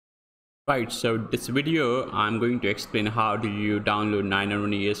Right, so this video I'm going to explain how do you download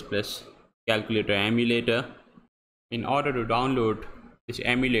 991ES plus calculator emulator. In order to download this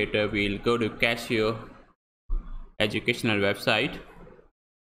emulator, we'll go to Casio educational website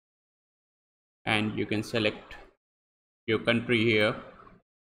and you can select your country here,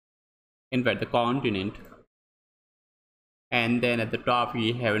 invert the continent, and then at the top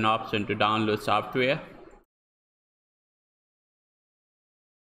we have an option to download software.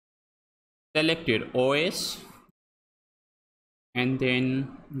 Select your OS and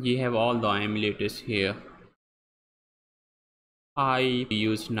then you have all the emulators here. I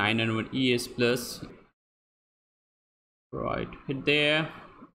use 991ES plus. Right, hit there,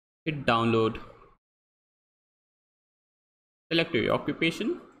 hit download, select your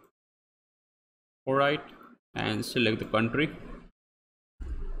occupation, alright, and select the country.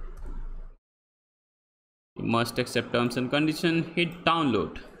 You must accept terms and conditions, hit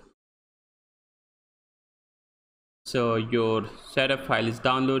download. So your setup file is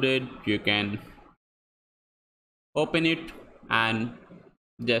downloaded. You can open it and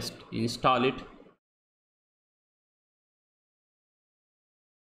just install it.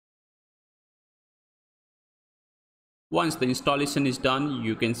 Once the installation is done,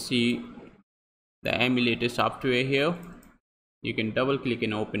 you can see the emulator software here. You can double click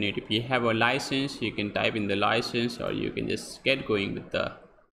and open it. If you have a license, you can type in the license, or you can just get going with the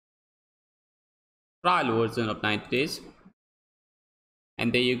trial version of 90 days.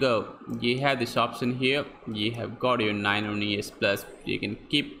 And there you go, you have this option here. You have got your 991ES plus. You can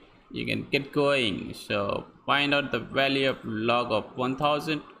get going. So find out the value of log of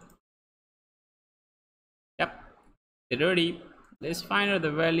 1000. Yep, it's ready. Let's find out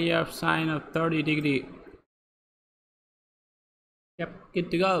the value of sine of 30°. Yep,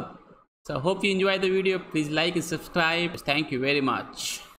 good to go. So hope you enjoyed the video. Please like and subscribe. Thank you very much.